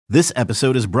This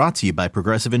episode is brought to you by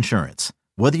Progressive Insurance.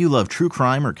 Whether you love true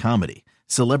crime or comedy,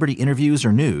 celebrity interviews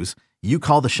or news, you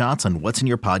call the shots on what's in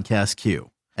your podcast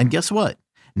queue. And guess what?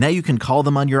 Now you can call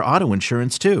them on your auto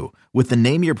insurance too with the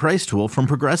Name Your Price tool from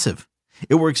Progressive.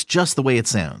 It works just the way it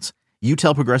sounds. You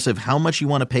tell Progressive how much you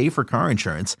want to pay for car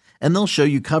insurance, and they'll show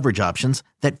you coverage options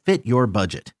that fit your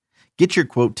budget. Get your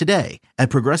quote today at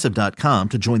Progressive.com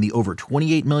to join the over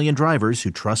 28 million drivers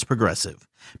who trust Progressive.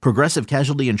 Progressive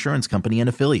Casualty Insurance Company and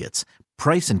Affiliates.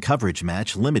 Price and coverage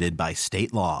match limited by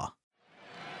state law.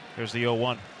 Here's the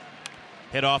 0-1.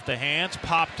 Hit off the hands,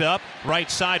 popped up, right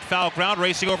side foul ground,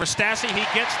 racing over Stassi. He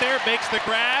gets there, makes the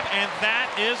grab, and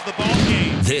that is the ball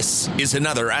game. This is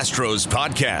another Astros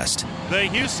podcast. The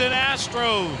Houston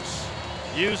Astros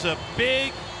use a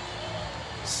big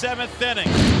seventh inning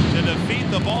to defeat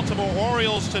the Baltimore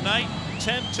Orioles tonight,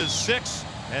 10-6,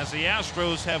 as the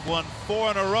Astros have won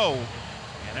 4 in a row,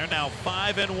 and they're now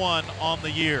 5-1 on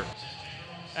the year.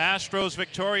 Astros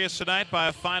victorious tonight by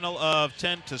a final of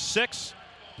 10-6.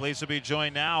 Pleased to be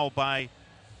joined now by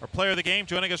our player of the game,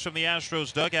 joining us from the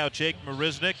Astros dugout, Jake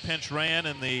Marisnick. Pinch ran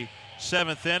in the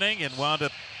 7th inning and wound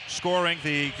up scoring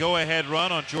the go-ahead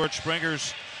run on George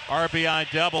Springer's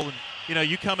RBI double. And, you know,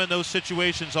 you come in those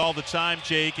situations all the time,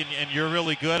 Jake, and you're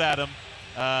really good at them.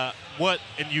 And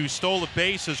you stole a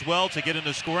base as well to get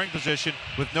into scoring position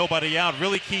with nobody out.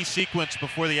 Really key sequence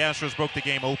before the Astros broke the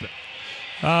game open.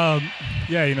 That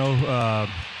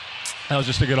was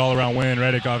just a good all-around win.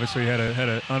 Reddick obviously had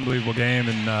an unbelievable game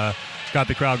and got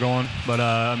the crowd going. But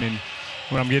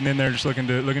when I'm getting in there, just looking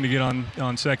to get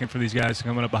on second for these guys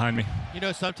coming up behind me. You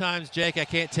know, sometimes, Jake, I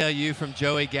can't tell you from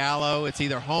Joey Gallo. It's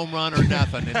either home run or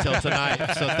nothing until tonight.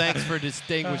 So thanks for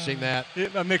distinguishing that.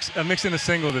 I'm mixing a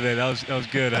single today. That was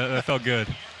good. That felt good.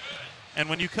 And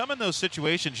when you come in those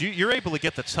situations, you're able to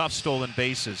get the tough stolen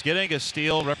bases. Getting a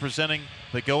steal, representing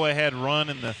the go-ahead run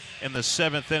in the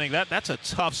 7th inning, that's a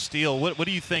tough steal. What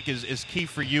do you think is key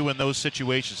for you in those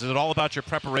situations? Is it all about your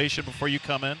preparation before you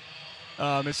come in?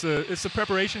 It's the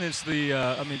preparation. It's the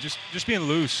just being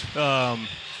loose.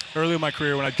 Early in my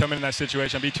career, when I'd come in that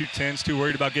situation, I'd be too tense, too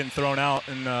worried about getting thrown out.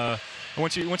 And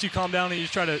once you calm down and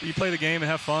you play the game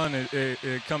and have fun,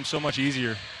 it comes so much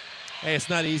easier. Hey, it's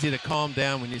not easy to calm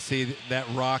down when you see that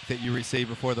rock that you received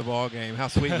before the ball game. How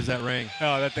sweet was that ring?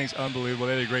 Oh, that thing's unbelievable.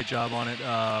 They did a great job on it.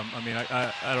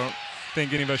 I don't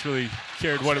think any of us really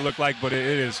cared what it looked like, but it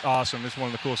is awesome. It's one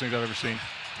of the coolest things I've ever seen.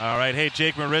 All right. Hey,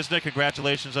 Jake Marisnick,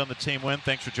 congratulations on the team win.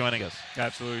 Thanks for joining us.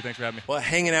 Absolutely. Thanks for having me. Well,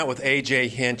 hanging out with A.J.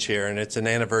 Hinch here, and it's an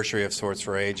anniversary of sorts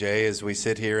for A.J. as we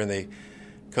sit here in the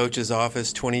coach's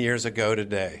office 20 years ago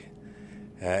today.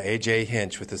 A.J.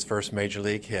 Hinch with his first major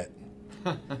league hit.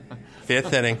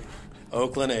 5th inning,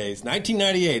 Oakland A's,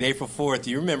 1998, April 4th.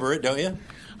 You remember it, don't you?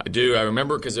 I do. I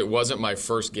remember because it wasn't my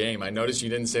first game. I noticed you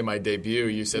didn't say my debut.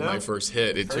 You said my first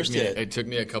hit. It took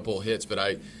me a couple hits,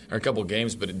 or a couple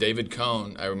games. But David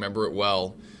Cone, I remember it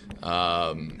well.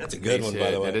 That's a good one,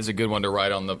 by the way. That is a good one to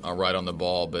write on the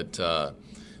ball. But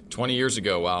 20 years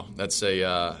ago, wow, that's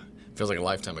feels like a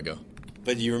lifetime ago.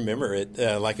 But you remember it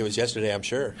like it was yesterday, I'm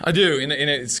sure. I do, and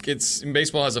it's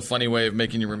baseball has a funny way of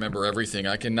making you remember everything.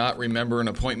 I cannot remember an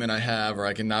appointment I have, or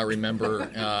I cannot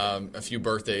remember a few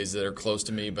birthdays that are close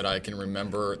to me, but I can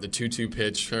remember the 2-2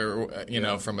 pitch,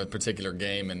 from a particular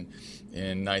game in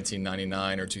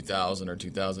 1999 or 2000 or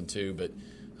 2002. But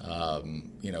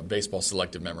baseball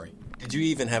selective memory. Did you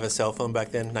even have a cell phone back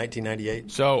then,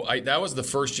 1998? So that was the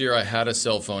first year I had a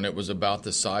cell phone. It was about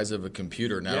the size of a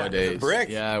computer nowadays. Yeah, a brick.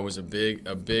 Yeah, it was a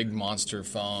big monster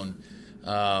phone.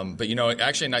 But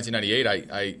actually in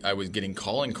 1998, I was getting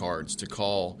calling cards to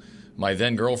call my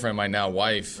then girlfriend, my now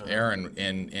wife, Erin,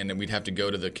 and we'd have to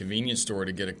go to the convenience store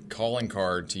to get a calling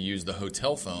card to use the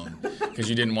hotel phone because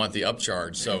you didn't want the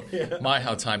upcharge. So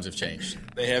how times have changed.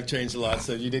 They have changed a lot.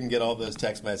 So you didn't get all those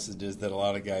text messages that a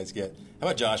lot of guys get. How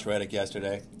about Josh Reddick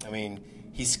yesterday? I mean,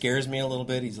 he scares me a little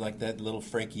bit. He's like that little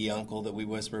Frankie uncle that we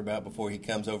whisper about before he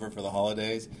comes over for the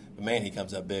holidays. But man, he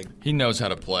comes up big. He knows how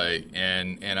to play,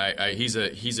 and he's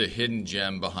a hidden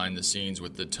gem behind the scenes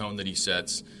with the tone that he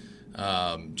sets.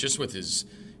 Just with his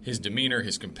demeanor,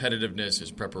 his competitiveness, his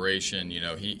preparation,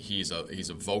 he's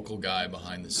a vocal guy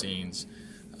behind the scenes.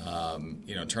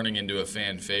 Turning into a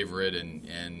fan favorite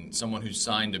and someone who's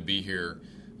signed to be here.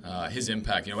 His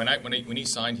impact, when he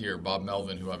signed here, Bob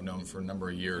Melvin, who I've known for a number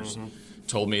of years,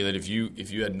 told me that if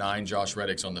you had 9 Josh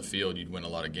Reddicks on the field, you'd win a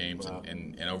lot of games. Wow.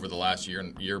 And over the last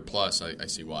year plus, I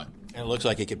see why. And it looks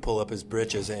like he could pull up his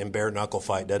britches and bare knuckle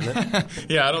fight, doesn't it?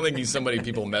 Yeah, I don't think he's somebody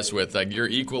people mess with. Like, you're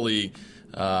equally,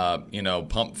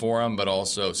 pumped for him, but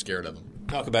also scared of him.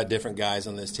 Talk about different guys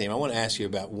on this team. I want to ask you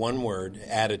about one word,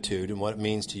 attitude, and what it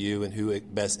means to you and who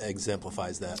it best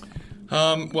exemplifies that.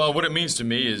 Well, what it means to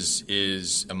me is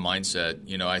a mindset.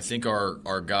 You know, I think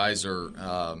our guys are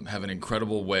have an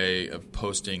incredible way of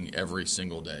posting every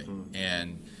single day,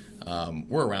 and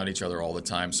we're around each other all the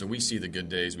time. So we see the good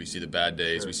days, we see the bad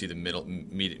days, we see the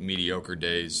mediocre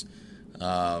days.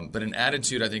 But an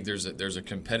attitude, I think there's a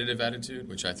competitive attitude,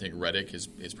 which I think Reddick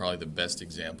is probably the best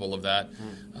example of that.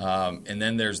 And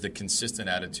then there's the consistent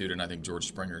attitude, and I think George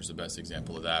Springer is the best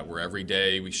example of that, where every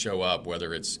day we show up,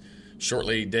 whether it's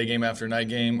shortly day game after night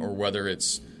game or whether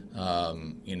it's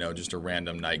just a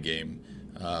random night game.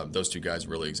 Those two guys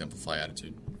really exemplify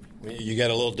attitude. You got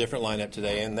a little different lineup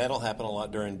today, and that'll happen a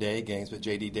lot during day games, but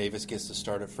J.D. Davis gets to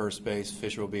start at first base.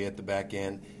 Fisher will be at the back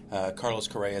end. Carlos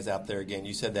Correa is out there again.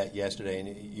 You said that yesterday,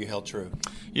 and you held true.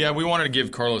 Yeah, we wanted to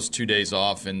give Carlos 2 days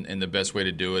off, and the best way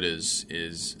to do it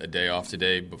is a day off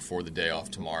today before the day off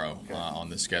tomorrow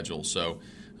on the schedule. So,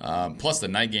 plus the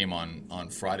night game on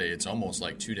Friday, it's almost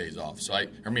like 2 days off.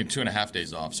 2.5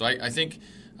 days off. So I think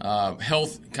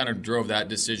health kind of drove that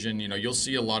decision. You know, you'll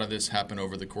see a lot of this happen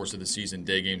over the course of the season.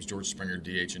 Day games, George Springer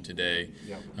DHing today.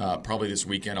 Yep. Probably this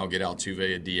weekend I'll get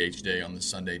Altuve a DH day on the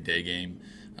Sunday day game.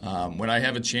 When I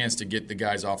have a chance to get the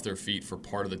guys off their feet for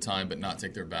part of the time but not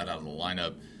take their bat out of the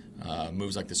lineup,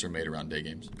 moves like this are made around day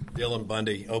games. Dylan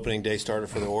Bundy, opening day starter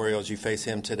for the Orioles. You face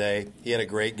him today. He had a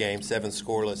great game, 7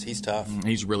 scoreless. He's tough.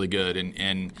 He's really good,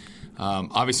 and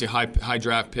obviously high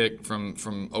draft pick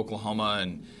from Oklahoma,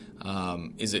 and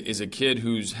is a kid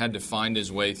who's had to find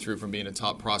his way through from being a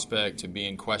top prospect to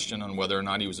being questioned on whether or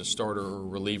not he was a starter or a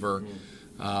reliever,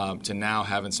 to now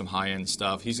having some high-end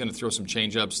stuff. He's going to throw some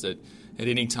change-ups that at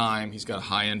any time. He's got a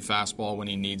high-end fastball when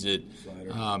he needs it.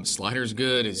 Slider's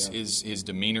good. His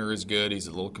demeanor is good. He's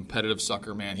a little competitive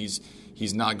sucker, man. He's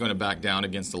not going to back down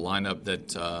against the lineup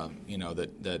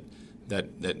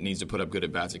that needs to put up good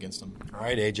at-bats against him. All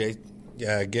right, AJ.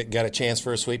 Got a chance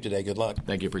for a sweep today. Good luck.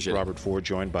 Thank you. Appreciate it. Robert Ford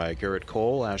joined by Garrett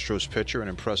Cole, Astros pitcher. An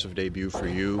impressive debut for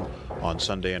you on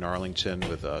Sunday in Arlington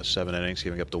with 7 innings,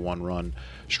 giving up the 1 run,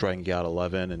 striking out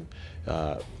 11.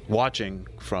 And watching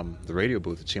from the radio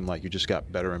booth, it seemed like you just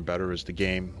got better and better as the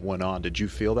game went on. Did you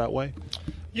feel that way?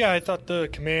 Yeah, I thought the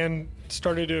command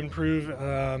started to improve,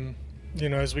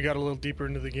 as we got a little deeper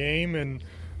into the game. And,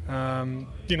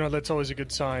 that's always a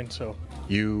good sign. So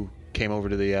you came over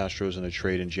to the Astros in a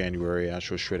trade in January.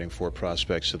 Astros trading 4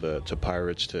 prospects to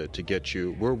Pirates to get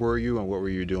you. Where were you and what were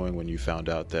you doing when you found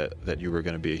out that you were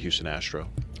going to be a Houston Astro?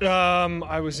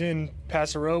 I was in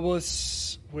Paso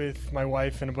Robles with my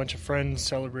wife and a bunch of friends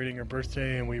celebrating her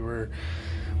birthday, and we were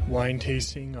wine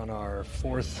tasting on our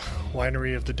 4th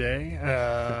winery of the day.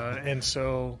 And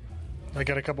so I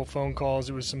got a couple phone calls.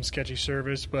 It was some sketchy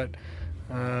service, but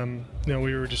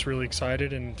we were just really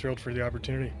excited and thrilled for the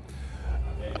opportunity.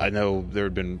 I know there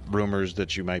had been rumors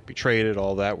that you might be traded,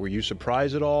 all that. Were you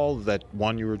surprised at all that,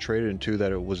 1, you were traded, and 2,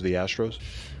 that it was the Astros?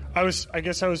 I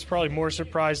guess I was probably more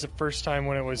surprised the first time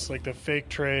when it was like the fake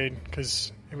trade,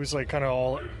 because it was like kind of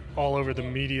all over the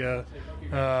media.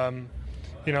 The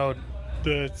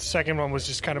second one was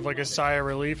just kind of like a sigh of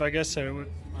relief, I guess,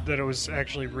 that it was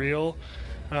actually real.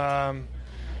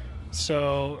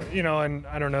 So, and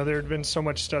I don't know, there had been so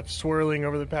much stuff swirling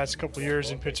over the past couple of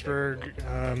years in Pittsburgh.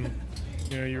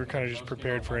 You were kind of just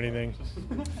prepared for anything.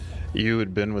 You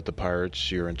had been with the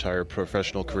Pirates your entire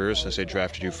professional career since they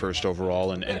drafted you first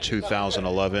overall in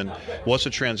 2011. What's the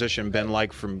transition been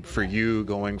like for you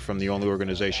going from the only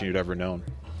organization you'd ever known?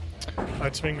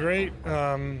 It's been great.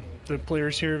 The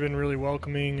players here have been really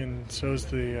welcoming, and so's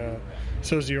the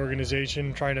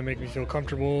organization, trying to make me feel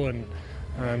comfortable and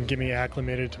get me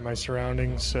acclimated to my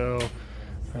surroundings. So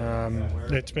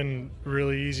it's been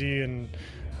really easy and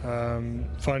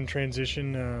fun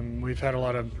transition. We've had a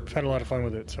lot of fun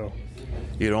with it. So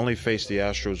you'd only faced the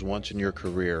Astros once in your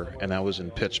career, and that was in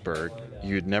Pittsburgh.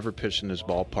 You'd never pitched in this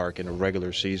ballpark in a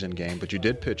regular season game, but you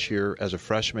did pitch here as a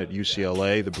freshman at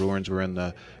UCLA. The Bruins were in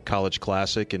the College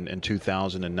Classic in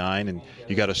 2009, and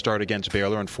you got a start against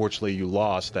Baylor. Unfortunately, you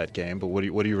lost that game. But what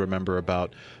do you remember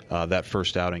about that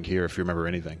first outing here, if you remember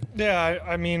anything? Yeah,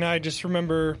 I just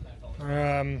remember,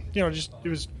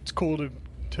 it's cool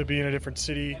to be in a different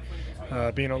city,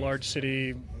 be in a large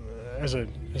city as a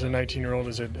 19-year-old,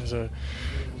 as a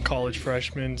college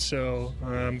freshman. So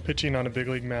pitching on a big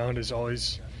league mound is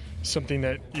always something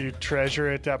that you treasure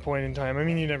at that point in time. I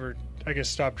mean, you never, I guess,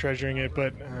 stop treasuring it,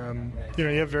 but you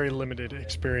have very limited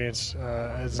experience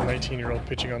as a 19-year-old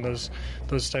pitching on those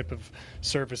type of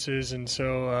surfaces, and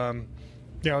so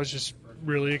it was just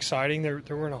really exciting. There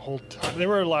weren't a whole ton. There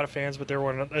were a lot of fans, but there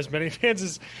weren't as many fans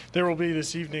as there will be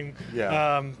this evening.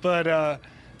 Yeah.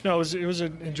 No, it was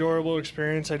an enjoyable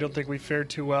experience. I don't think we fared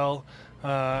too well.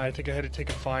 I think I had to take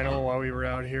a final while we were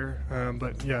out here.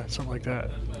 But, yeah, something like that.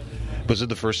 Was it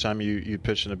the first time you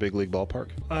pitched in a big league ballpark?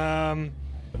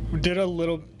 We did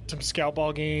some scout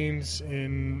ball games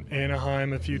in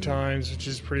Anaheim a few times, which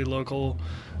is pretty local.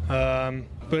 But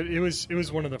it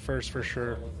was one of the first for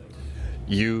sure.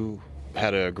 You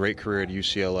had a great career at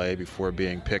UCLA before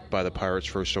being picked by the Pirates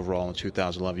first overall in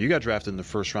 2011. You got drafted in the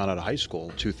first round out of high school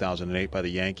in 2008 by the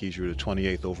Yankees. You were the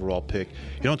 28th overall pick.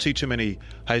 You don't see too many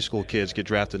high school kids get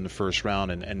drafted in the first round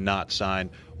and not sign.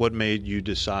 What made you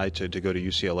decide to go to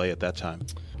UCLA at that time?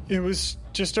 It was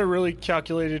just a really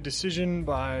calculated decision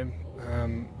by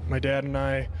my dad and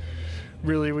I.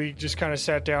 Really, we just kind of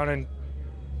sat down and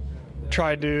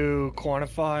tried to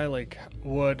quantify like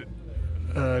what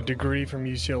a degree from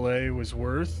UCLA was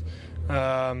worth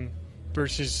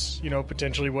versus,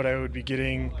 potentially what I would be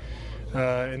getting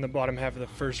in the bottom half of the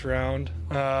first round.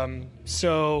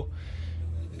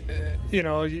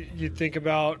 You think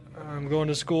about going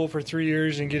to school for 3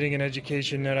 years and getting an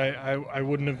education that I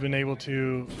wouldn't have been able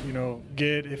to,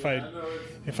 get if I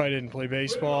didn't play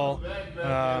baseball,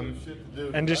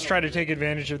 and just try to take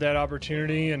advantage of that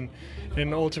opportunity. And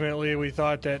ultimately we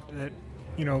thought that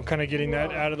kind of getting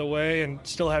that out of the way and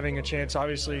still having a chance,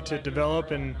 obviously, to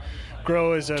develop and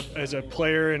grow as a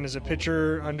player and as a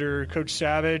pitcher under Coach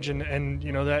Savage and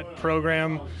that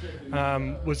program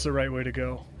was the right way to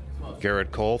go. Gerrit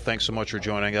Cole, thanks so much for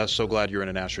joining us. So glad you're in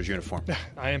an Astros uniform.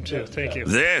 I am too. Thank you.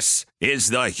 This is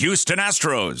the Houston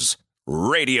Astros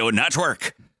Radio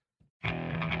Network.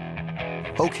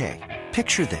 Okay,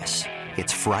 picture this.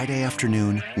 It's Friday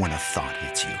afternoon when a thought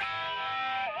hits you.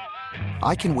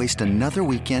 I can waste another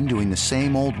weekend doing the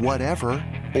same old whatever,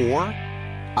 or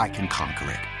I can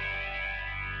conquer it.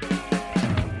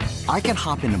 I can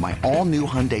hop into my all-new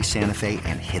Hyundai Santa Fe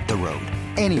and hit the road.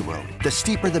 Any road. The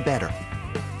steeper, the better.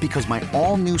 Because my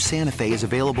all-new Santa Fe is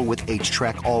available with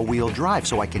H-Track all-wheel drive,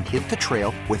 so I can hit the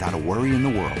trail without a worry in the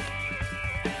world.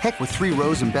 Heck, with 3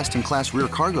 rows and best-in-class rear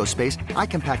cargo space, I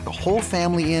can pack the whole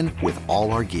family in with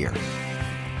all our gear.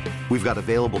 We've got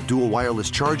available dual wireless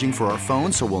charging for our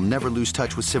phones, so we'll never lose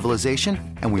touch with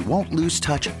civilization, and we won't lose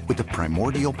touch with the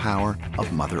primordial power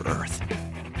of Mother Earth.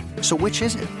 So which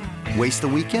is it? Waste the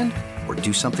weekend or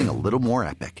do something a little more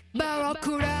epic?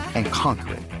 And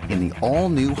conquer it in the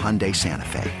all-new Hyundai Santa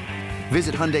Fe.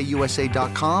 Visit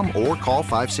HyundaiUSA.com or call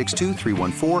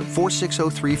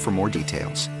 562-314-4603 for more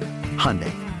details.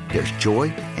 Hyundai, there's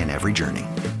joy in every journey.